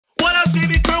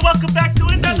Jaylan Crout? Welcome back to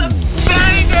another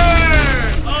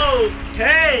banger!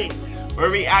 Okay, we're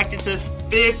reacting to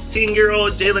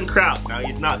 15-year-old Jaylan Crout. Now,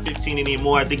 he's not 15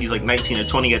 anymore. I think he's like 19 or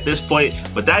 20 at this point.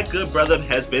 But that good brother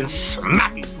has been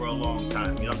smacking for a long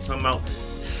time. You know what I'm talking about?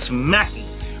 Smacking.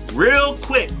 Real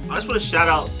quick, I just want to shout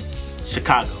out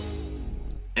Chicago.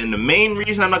 And the main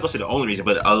reason, I'm not gonna say the only reason,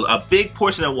 but a big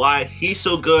portion of why he's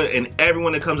so good and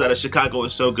everyone that comes out of Chicago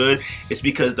is so good is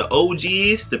because the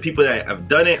OGs, the people that have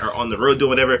done it or on the road doing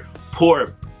whatever,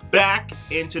 pour back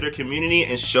into their community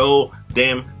and show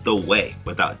them the way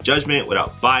without judgment,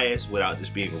 without bias, without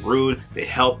just being rude. They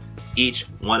help each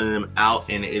one of them out,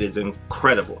 and it is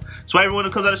incredible. So everyone who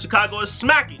comes out of Chicago is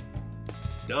smacking.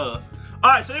 Duh.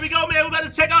 Alright, so here we go, man. We're about to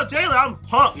check out Jaylan. I'm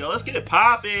pumped, yo. Let's get it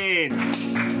popping.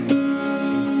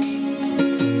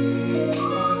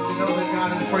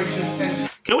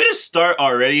 Can we just start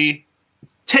already?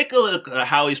 Take a look at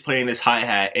how he's playing this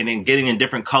hi-hat and then getting in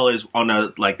different colors on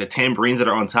the the tambourines that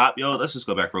are on top. Yo, let's just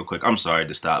go back real quick. I'm sorry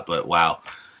to stop, but wow.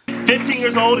 15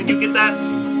 years old and you get that?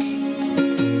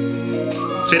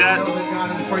 See that?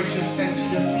 God is gracious. Stand to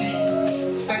your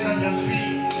feet. Stand on your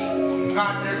feet.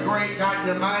 God, you're great. God,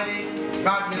 you're mighty.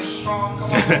 God, you're strong.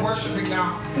 Come on, we're worshiping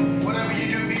now. Whatever you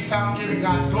do, be found giving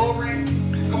God glory.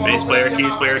 Come on, bass player,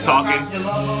 keys player talking. God, you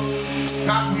love him.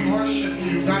 God, we worship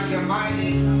you. God, you're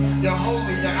mighty. You're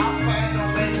holy. You're Alpha and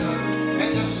Omega.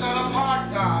 And you're set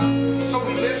apart, God. So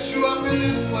we lift you up in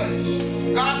this place.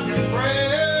 God, you're great.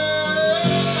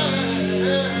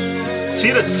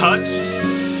 See the touch?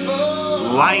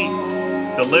 Light,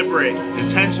 deliberate,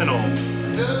 intentional.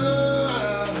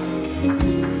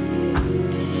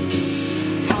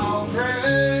 How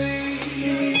great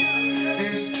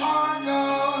is our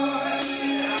God?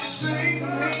 Sing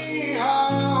me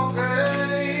how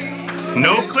great.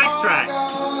 No click track.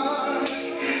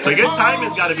 So your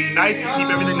timing's gotta be nice to keep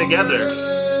everything together.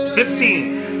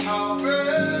 15.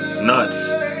 Nuts.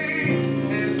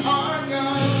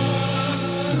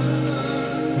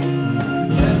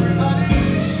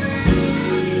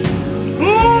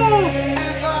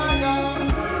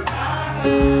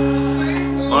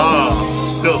 Oh,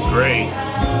 this feels great.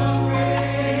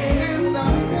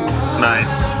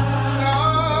 Nice.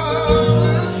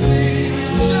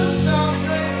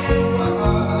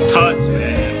 Touch,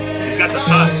 man. He's got the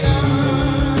touch.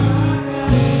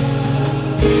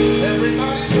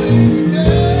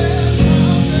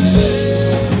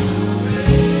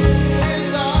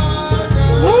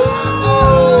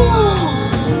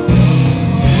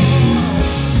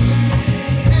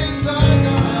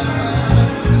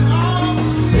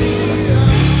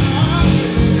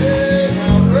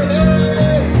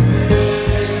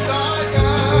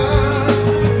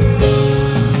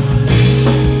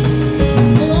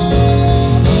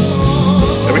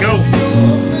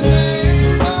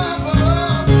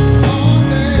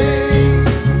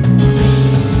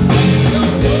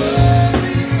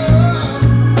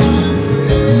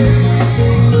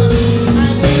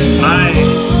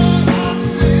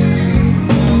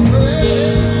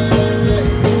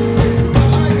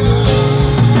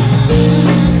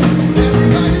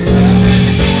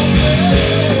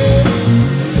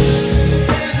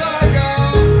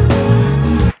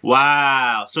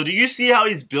 Wow. So do you see how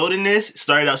he's building this?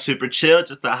 Started out super chill,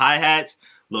 just the hi-hats,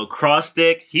 little cross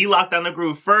stick. He locked down the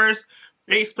groove first.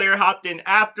 Bass player hopped in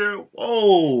after.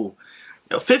 Whoa.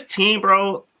 Yo, 15,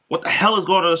 bro. What the hell is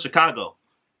going on in Chicago?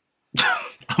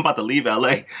 I'm about to leave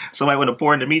LA. Somebody want to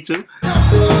pour into me too?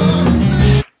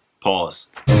 Pause.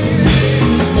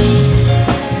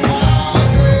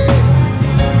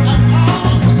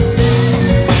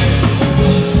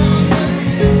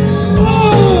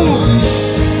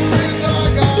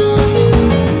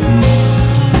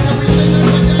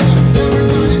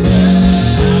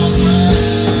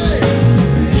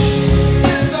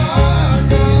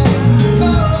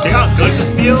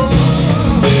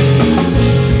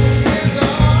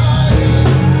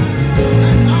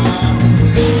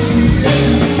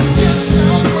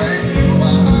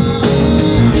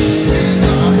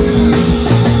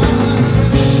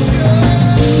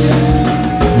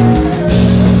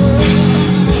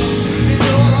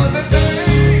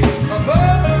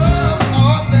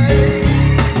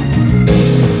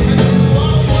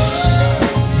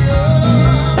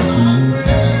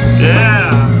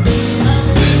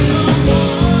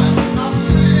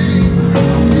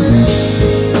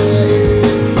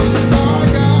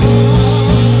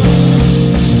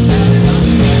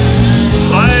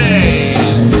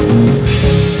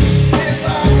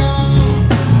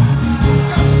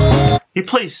 He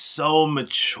plays so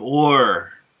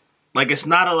mature. Like, it's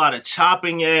not a lot of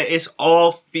chopping yet. It's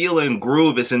all feeling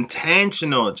groove. It's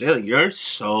intentional. Jaylan, you're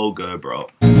so good, bro.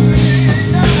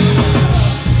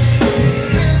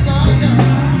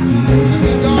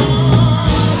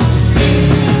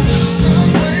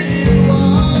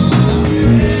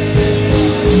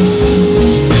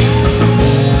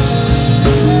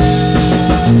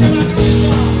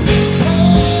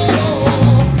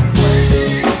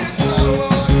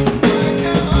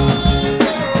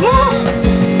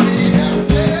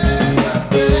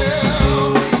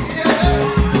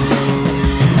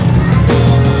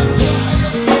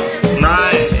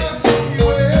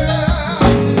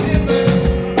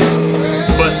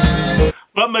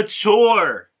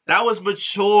 mature. That was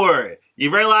mature.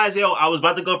 You realize, yo, I was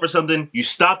about to go for something. You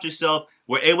stopped yourself.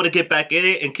 We're able to get back in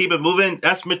it and keep it moving.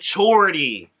 That's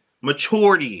maturity.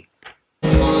 Maturity.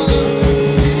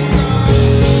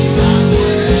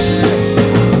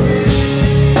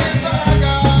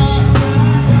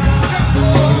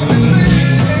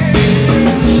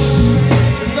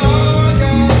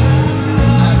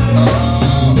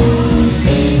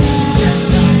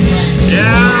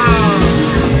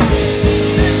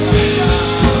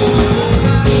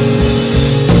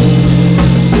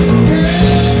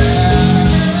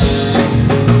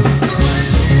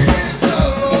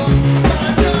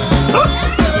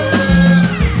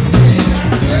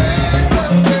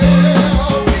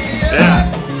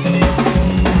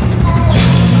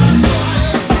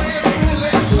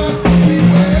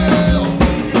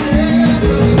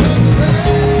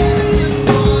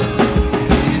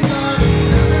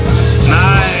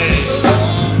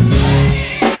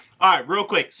 Real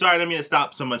quick, sorry, I didn't mean to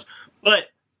stop so much, but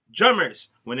drummers,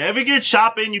 whenever you're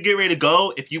chopping, you get ready to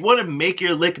go, if you want to make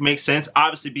your lick make sense,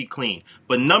 obviously be clean.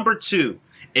 But number two,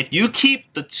 if you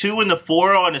keep the 2 and the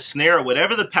 4 on a snare, or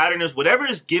whatever the pattern is, whatever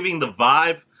is giving the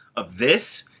vibe of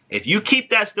this, if you keep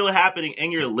that still happening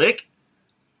in your lick,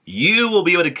 you will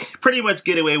be able to pretty much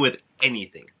get away with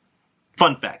anything.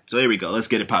 Fun fact. So here we go, let's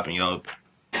get it popping, yo.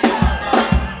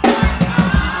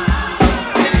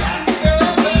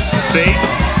 See?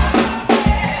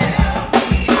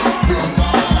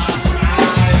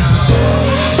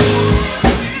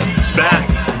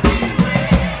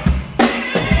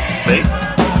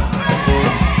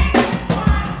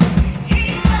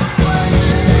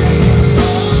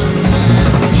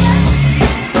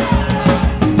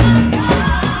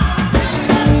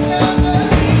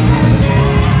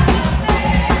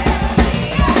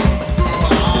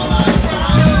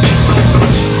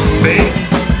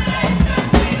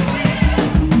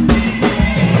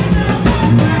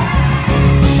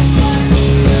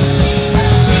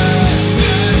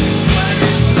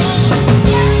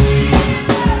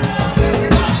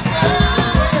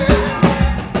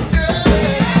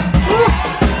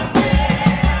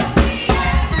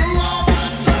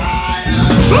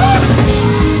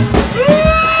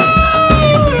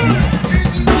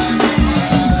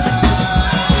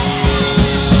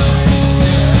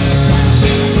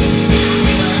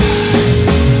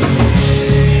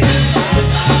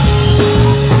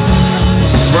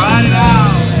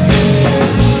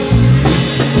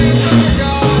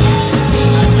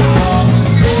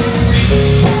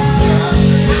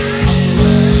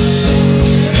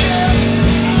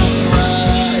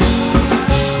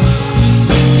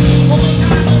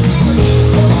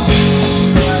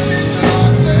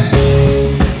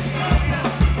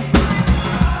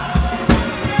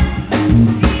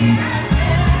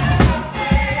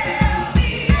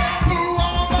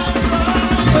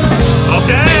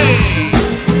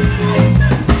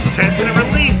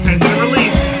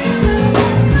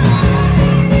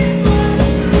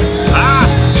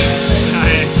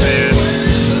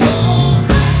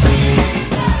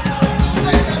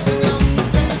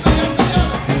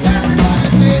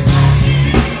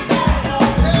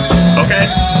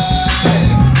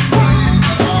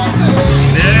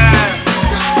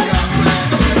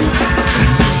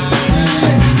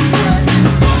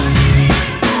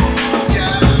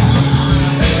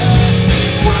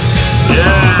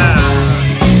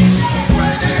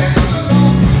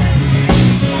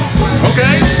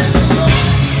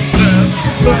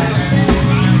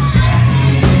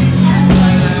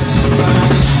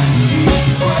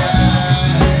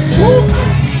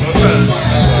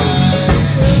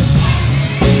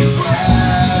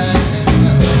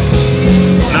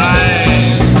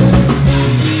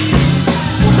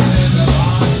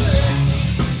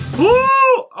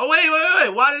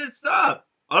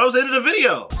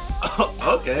 Video.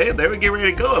 Okay, there we get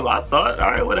ready to go. I thought,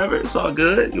 all right, whatever, it's all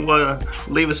good. You want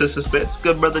to leave us in suspense?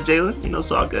 Good brother Jaylan, you know, it's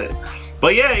all good.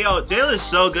 But yeah, yo, Jaylan's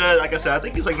so good. Like I said, I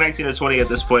think he's like 19 or 20 at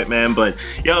this point, man. But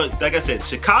yo, like I said,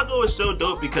 Chicago is so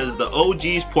dope because the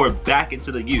OGs pour back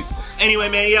into the youth. Anyway,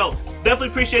 man, yo, definitely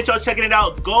appreciate y'all checking it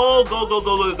out. Go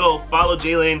follow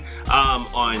Jaylan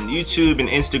on YouTube and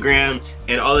Instagram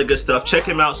and all the good stuff. Check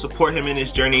him out, support him in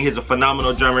his journey. He's a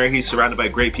phenomenal drummer. He's surrounded by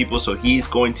great people, so he's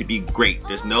going to be great.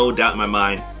 There's no doubt in my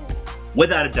mind.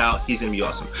 Without a doubt, he's gonna be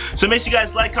awesome. So make sure you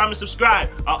guys like, comment, subscribe.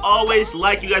 I always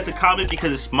like you guys to comment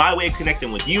because it's my way of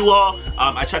connecting with you all.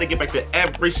 I try to get back to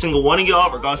every single one of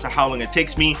y'all, regardless of how long it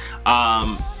takes me.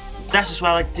 That's just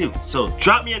what I like to do. So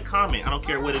drop me a comment. I don't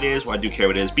care what it is. Well, I do care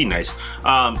what it is. Be nice.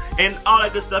 And all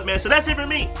that good stuff, man. So that's it for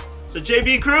me. So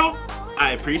JB Crew,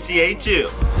 I appreciate you.